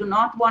earth, you do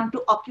not want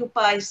to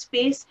occupy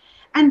space.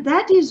 And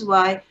that is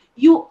why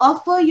you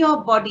offer your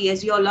body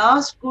as your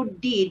last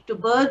good deed to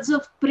birds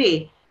of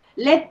prey.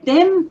 Let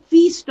them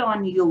feast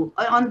on you,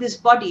 on this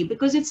body,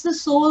 because it's the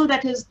soul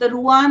that is the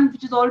Ruan,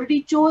 which has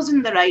already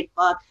chosen the right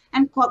path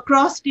and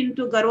crossed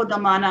into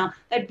Garodamana,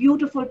 that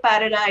beautiful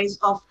paradise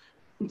of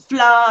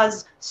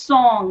flowers,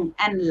 song,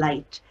 and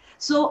light.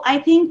 So I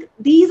think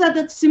these are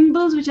the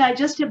symbols which I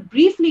just have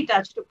briefly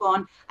touched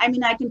upon. I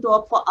mean, I can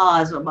talk for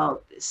hours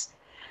about this.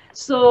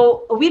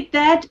 So with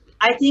that,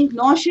 I think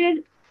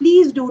Noshir,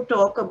 please do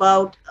talk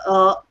about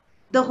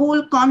the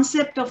whole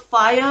concept of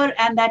fire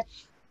and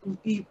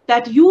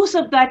that use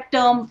of that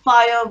term,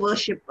 fire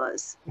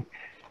worshippers.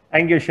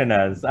 Thank you,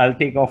 Shernaz. I'll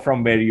take off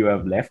from where you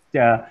have left.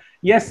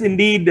 Yes,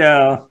 indeed,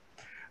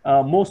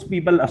 most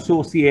people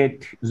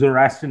associate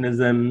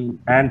Zoroastrianism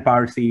and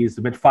Parsis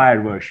with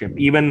fire worship.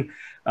 Even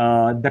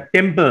the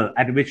temple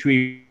at which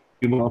we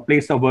a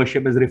place of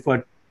worship is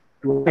referred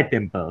to a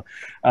temple.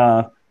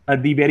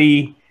 The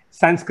very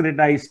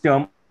Sanskritized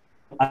term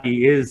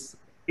is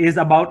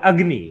about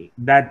Agni,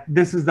 that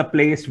this is the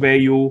place where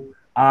you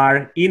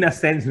are, in a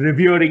sense,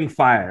 revering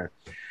fire.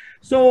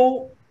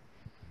 So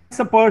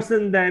a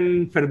person,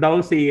 then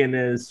Firdausi in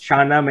his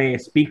Shahnameh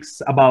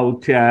speaks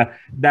about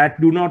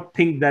that do not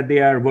think that they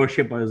are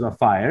worshippers of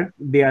fire.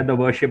 They are the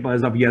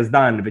worshippers of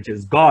Yazdan, which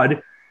is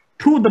God,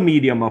 through the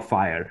medium of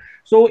fire.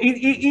 So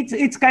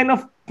it's kind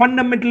of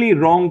fundamentally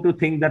wrong to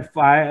think that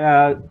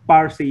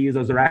Parsis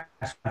or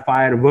Zoroastrians are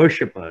fire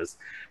worshippers.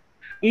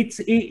 It's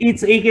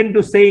akin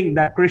to saying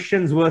that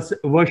Christians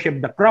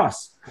worship the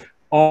cross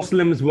or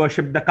Muslims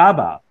worship the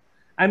Kaaba.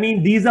 I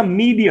mean, these are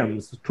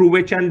mediums through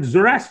which, and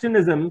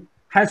Zoroastrianism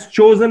has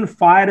chosen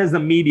fire as a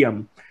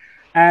medium.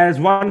 As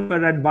one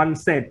had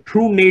once said,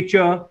 through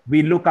nature,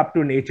 we look up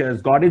to nature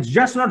as God. It's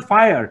just not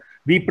fire.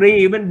 We pray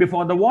even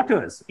before the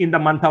waters in the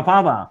month of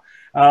Ava.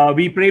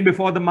 We pray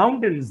before the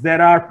mountains.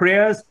 There are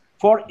prayers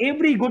for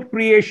every good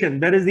creation.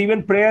 There is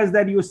even prayers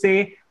that you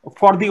say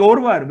for the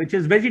Orvar, which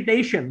is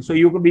vegetation. So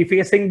you could be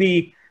facing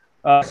the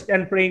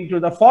and praying to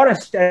the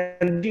forest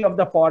and of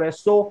the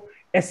forest. So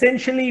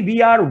essentially,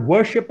 we are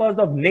worshippers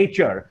of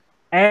nature.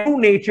 And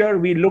through nature,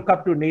 we look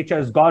up to nature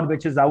as God,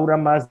 which is Ahura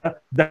Mazda,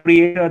 the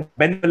creator, the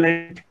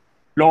benevolent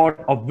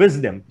Lord of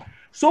wisdom.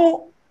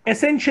 So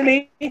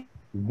essentially,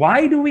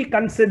 why do we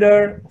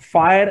consider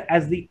fire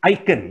as the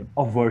icon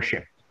of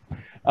worship?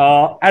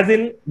 As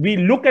in, we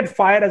look at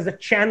fire as a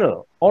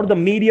channel or the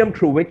medium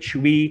through which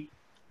we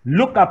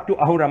look up to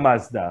Ahura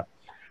Mazda.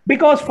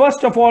 Because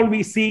first of all,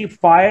 we see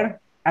fire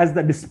as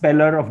the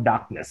dispeller of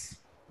darkness.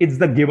 It's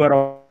the giver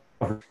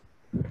of.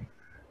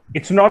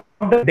 It's not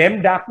the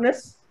dim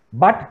darkness,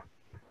 but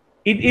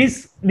it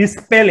is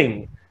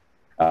dispelling.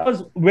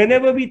 Because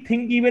whenever we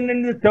think even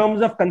in the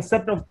terms of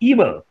concept of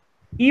evil,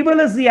 evil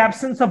is the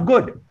absence of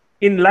good.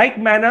 In like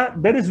manner,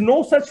 there is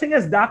no such thing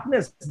as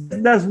darkness.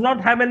 It does not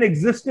have an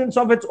existence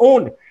of its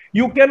own.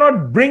 You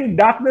cannot bring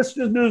darkness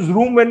to this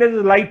room when it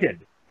is lighted.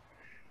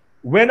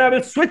 When I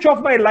will switch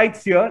off my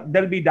lights here,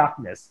 there'll be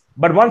darkness.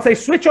 But once I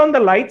switch on the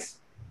lights,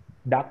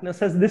 darkness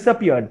has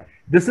disappeared.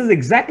 This is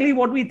exactly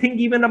what we think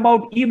even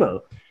about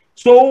evil.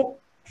 So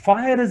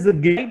fire is the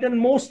light, and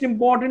most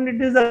important,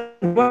 it is a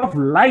giver of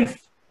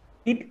life.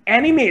 It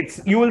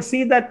animates. You will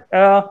see that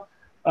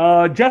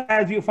just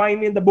as you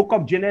find in the book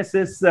of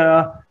Genesis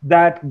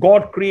that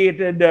God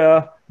created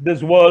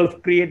this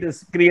world,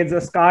 creates the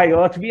sky,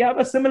 earth. We have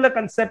a similar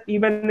concept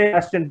even in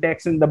Western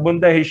texts in the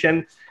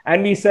Bundahishan,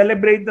 and we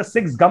celebrate the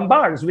 6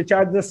 Gambars, which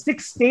are the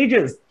 6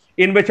 stages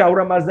in which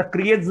Ahura Mazda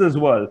creates this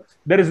world.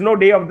 There is no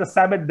day of the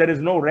Sabbath. There is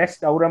no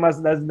rest. Ahura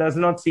Mazda does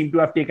not seem to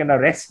have taken a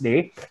rest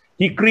day.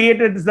 He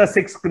created the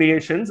 6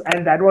 creations,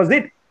 and that was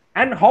it.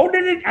 And how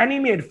did it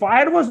animate?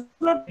 Fire was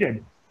not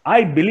it.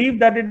 I believe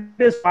that it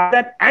is fire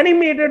that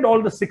animated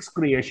all the 6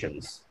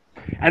 creations.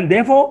 And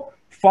therefore,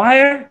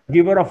 fire,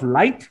 giver of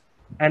light,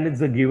 and it's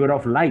the giver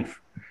of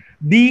life.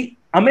 The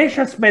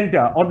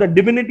Ameshasmenta, or the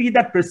divinity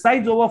that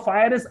presides over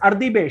fire, is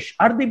Ardibesh.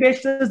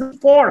 Ardibesh is the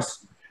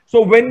force.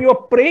 So when you're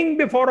praying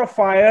before a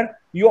fire,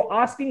 you're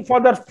asking for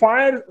that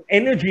fire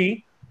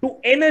energy to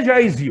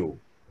energize you.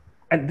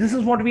 And this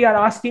is what we are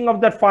asking of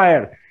that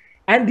fire.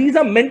 And these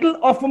are mental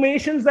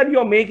affirmations that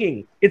you're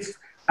making.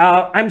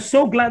 I'm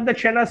so glad that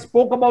Shernaz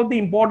spoke about the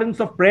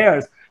importance of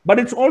prayers, but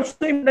it's also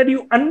that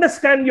you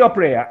understand your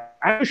prayer.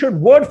 And you should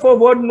word for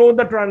word know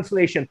the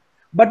translation,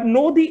 but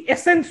know the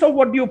essence of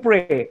what you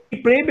pray.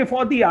 We pray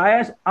before the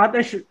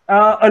Atash,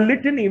 a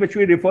litany, which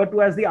we refer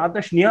to as the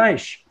Atash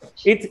Nyash.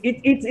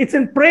 It's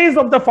in praise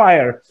of the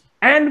fire.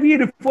 And we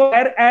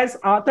refer as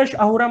Atash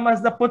Ahura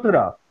Mazda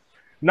Putra.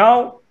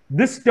 Now,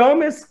 this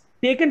term is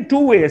taken 2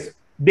 ways.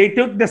 They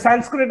took the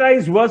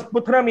Sanskritized verse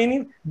Putra,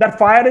 meaning that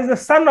fire is the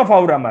son of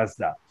Ahura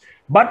Mazda.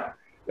 But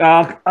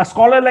a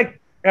scholar like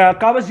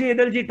Kavasji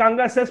Edalji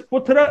Kanga says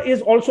Putra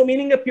is also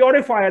meaning a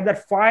purifier,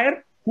 that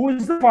fire, who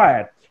is the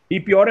fire? He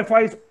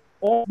purifies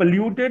all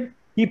polluted,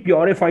 he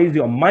purifies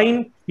your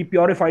mind, he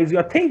purifies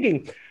your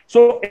thinking.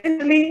 So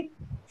essentially,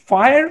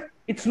 fire,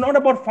 it's not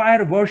about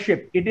fire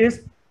worship. It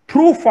is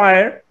through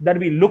fire that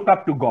we look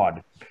up to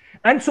God.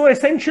 And so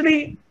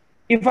essentially,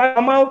 if I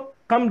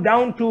come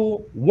down to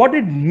what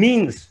it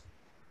means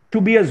to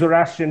be a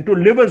Zoroastrian, to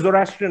live a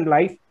Zoroastrian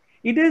life,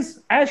 it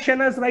is, as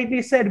Shernaz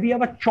rightly said, we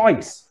have a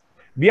choice.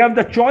 We have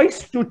the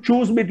choice to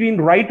choose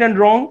between right and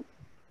wrong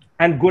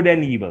and good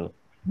and evil.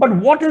 But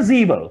what is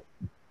evil?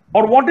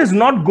 Or what is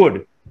not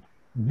good?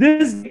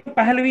 This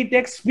Pahlavi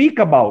texts speak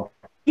about.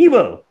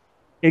 Evil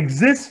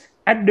exists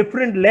at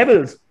different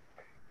levels.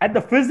 At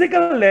the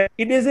physical level,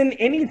 it is in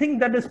anything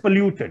that is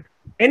polluted,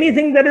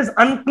 anything that is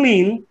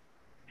unclean.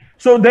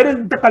 So there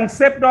is the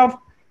concept of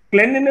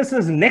cleanliness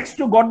is next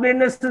to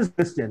godliness is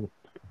Christian.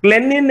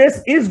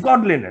 Cleanliness is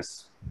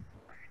godliness.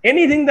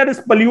 Anything that is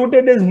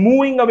polluted is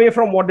moving away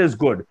from what is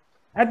good.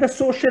 At the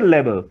social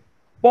level,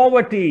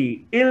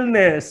 poverty,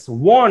 illness,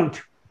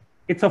 want,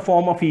 it's a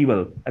form of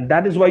evil. And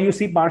that is why you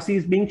see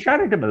Parsis being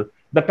charitable.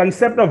 The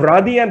concept of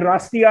Radhi and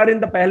Rasti are in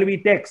the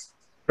Pahlavi text.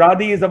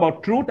 Radhi is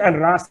about truth and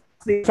Rasti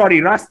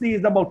Rasti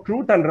is about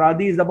truth and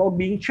Radhi is about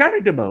being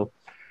charitable.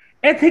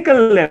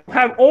 Ethical level,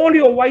 have all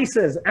your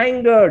vices,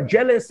 anger,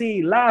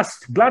 jealousy,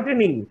 lust,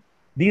 gluttony.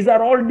 These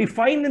are all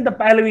defined in the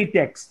Pahlavi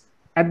text.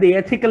 At the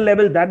ethical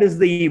level, that is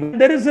the evil.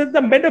 There is at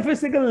the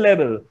metaphysical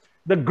level,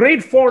 the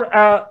great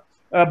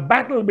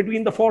battle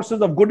between the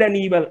forces of good and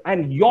evil,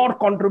 and your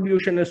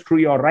contribution is through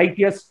your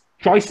righteous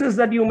choices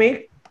that you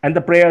make and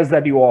the prayers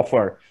that you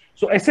offer.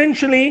 So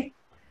essentially,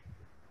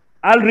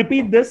 I'll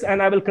repeat this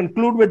and I will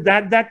conclude with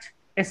that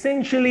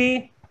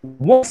essentially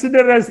what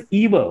considered as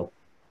evil,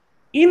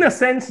 in a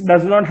sense,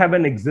 does not have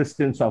an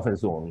existence of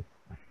its own.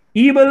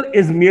 Evil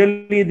is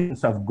merely the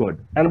sense of good.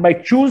 And by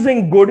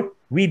choosing good,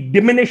 we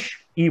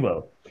diminish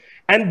evil.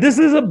 And this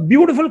is a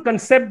beautiful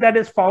concept that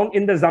is found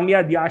in the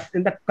Zamya Dyash,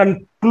 in the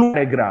conclusion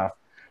paragraph,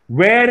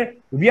 where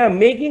we are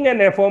making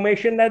an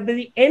affirmation that at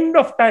the end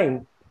of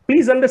time,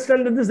 please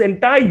understand that this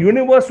entire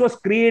universe was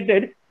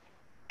created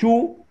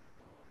to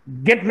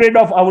get rid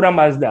of Aura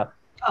Mazda.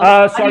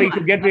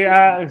 To get rid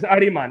of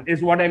Ariman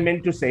is what I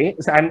meant to say.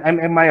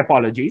 And my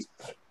apologies.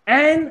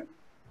 And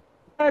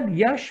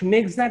Yash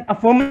makes that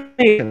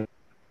affirmation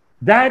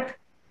that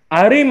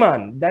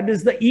Ariman, that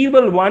is the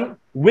evil one,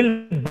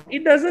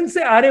 it doesn't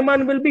say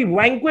Ariman will be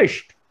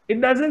vanquished. It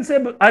doesn't say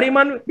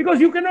Ariman, because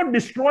you cannot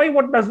destroy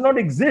what does not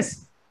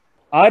exist.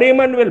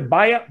 Ariman will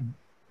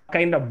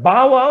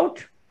bow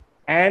out,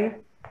 and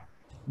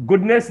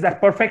goodness, that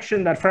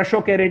perfection, that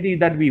frashokarity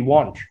that we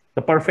want,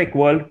 the perfect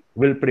world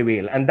will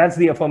prevail. And that's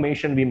the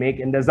affirmation we make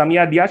in the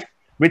Zamya Dyash,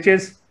 which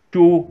is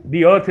to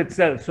the earth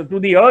itself. So to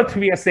the earth,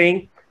 we are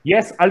saying,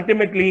 yes,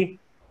 ultimately,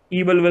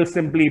 evil will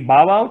simply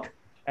bow out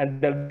and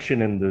there'll be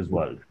in this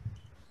world.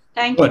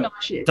 Thank you,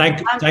 Noshir.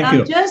 Thank you.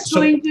 I'm just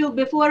going to,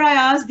 before I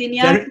ask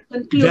Dinyar to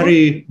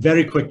conclude.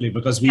 Very quickly,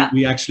 because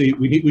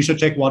we should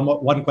take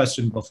one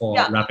question before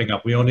wrapping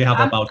up. We only have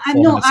about 4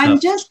 minutes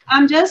left.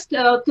 I'm just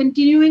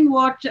continuing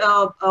what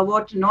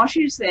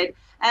Noshir said,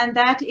 and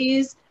that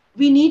is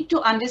we need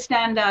to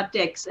understand our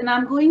text. And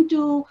I'm going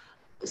to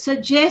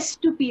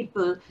suggest to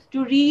people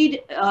to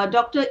read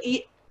Dr.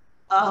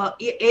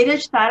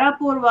 Eraj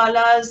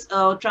Tarapurwala's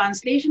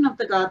translation of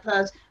the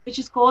Gathas, which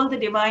is called The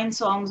Divine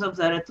Songs of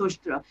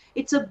Zarathustra.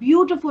 It's a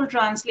beautiful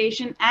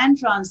translation and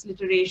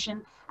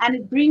transliteration, and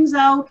it brings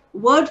out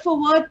word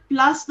for word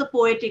plus the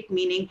poetic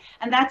meaning.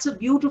 And that's a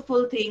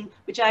beautiful thing,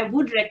 which I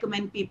would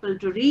recommend people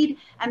to read.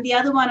 And the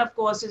other one, of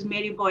course, is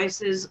Mary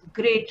Boyce's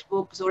great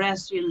book,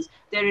 Zoroastrians,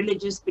 Their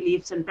Religious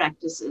Beliefs and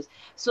Practices.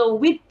 So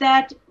with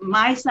that,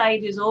 my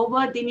side is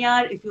over.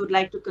 Dinyar, if you would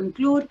like to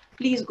conclude,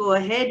 please go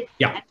ahead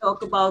and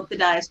talk about the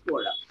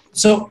diaspora.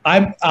 So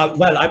I'm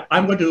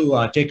going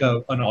to take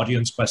an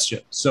audience question.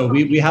 So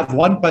we have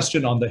one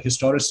question on the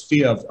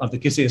historicity of the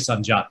Kisse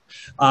Sanjan.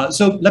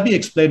 So let me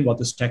explain what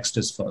this text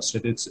is first.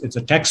 It's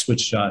a text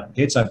which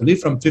dates, I believe,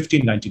 from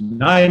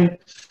 1599.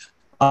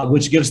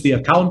 Which gives the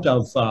account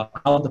of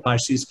how the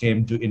Parsis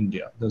came to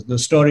India, the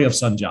story of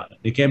Sanjan.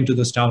 They came to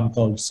this town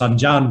called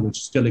Sanjan,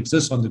 which still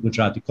exists on the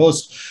Gujarati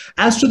coast.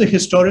 As to the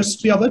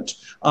historicity of it,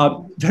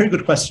 very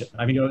good question.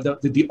 I mean,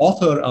 the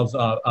author of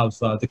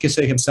the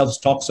Kisse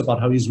himself talks about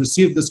how he's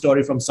received the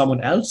story from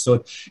someone else.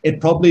 So it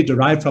probably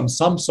derived from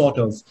some sort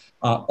of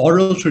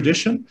oral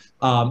tradition.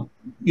 And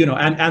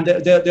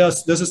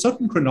there's a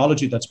certain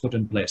chronology that's put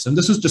in place, and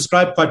this is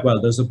described quite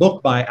well. There's a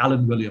book by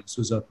Alan Williams,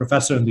 who's a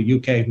professor in the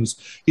UK,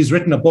 he's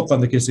written a book on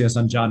the Kisse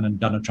Sanjan and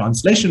done a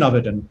translation of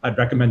it, and I'd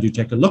recommend you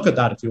take a look at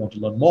that if you want to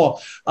learn more.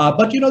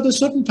 But there's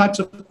certain types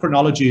of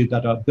chronology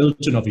that are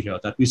built in over here,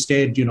 that we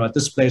stayed at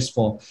this place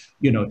for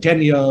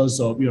 10 years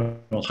or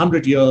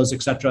 100 years,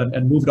 etc.,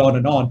 and moved on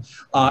and on.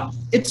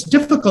 It's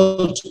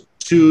difficult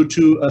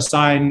to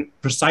assign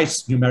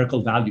precise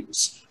numerical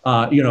values.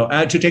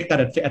 And to take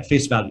that at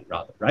face value,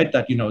 rather, right?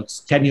 That it's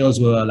 10 years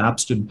were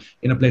elapsed in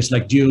a place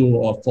like Diu,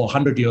 or for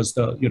 100 years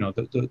the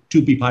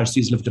 2B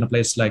Parsis lived in a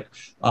place like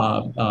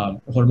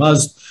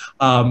Hormuz.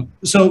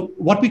 So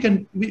what we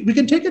can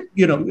take it.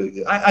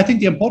 I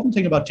think the important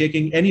thing about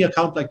taking any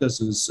account like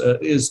this is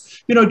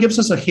it gives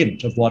us a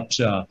hint of what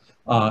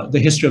the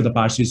history of the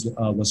Parsis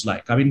was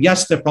like. I mean,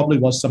 yes, there probably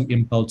was some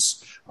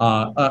impulse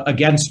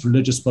against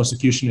religious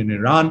persecution in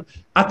Iran.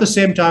 At the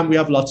same time, we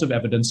have lots of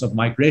evidence of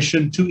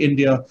migration to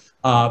India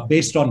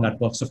based on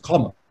networks of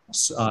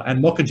commerce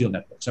and mercantile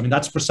networks. I mean,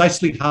 that's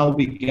precisely how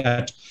we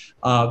get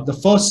the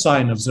first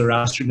sign of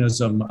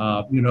Zoroastrianism,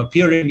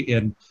 appearing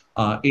in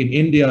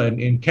India and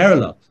in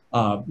Kerala.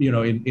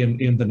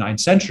 In the 9th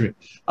century.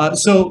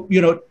 So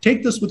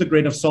take this with a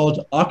grain of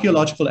salt.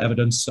 Archaeological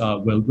evidence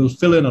will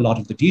fill in a lot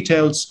of the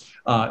details,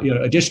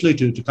 additionally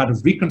to kind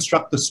of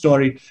reconstruct the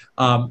story.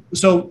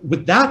 So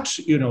with that,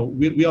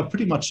 we are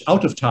pretty much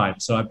out of time.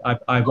 So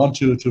I want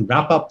to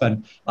wrap up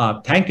and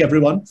thank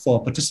everyone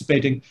for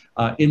participating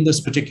in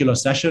this particular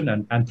session,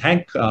 and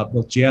thank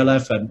both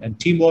JLF and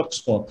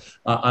Teamworks for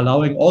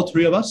allowing all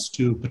three of us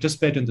to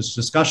participate in this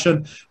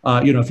discussion.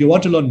 If you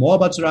want to learn more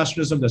about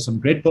Zoroastrianism, there's some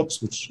great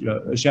books which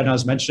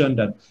Shernaz mentioned,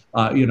 and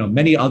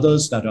many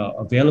others that are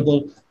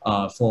available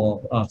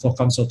for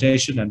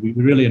consultation, and we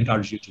really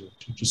encourage you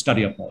to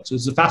study up more. So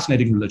it's a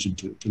fascinating religion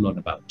to learn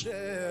about.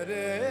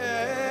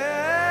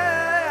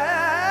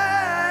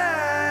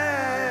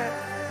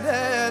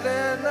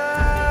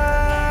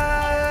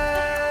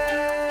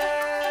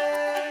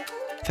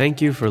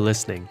 Thank you for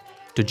listening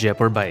to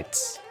Jaipur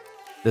Bites.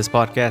 This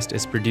podcast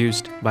is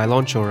produced by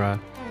Launchora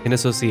in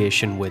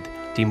association with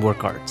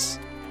Teamwork Arts.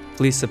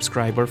 Please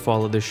subscribe or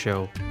follow the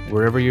show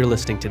wherever you're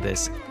listening to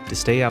this to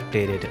stay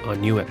updated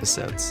on new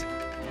episodes.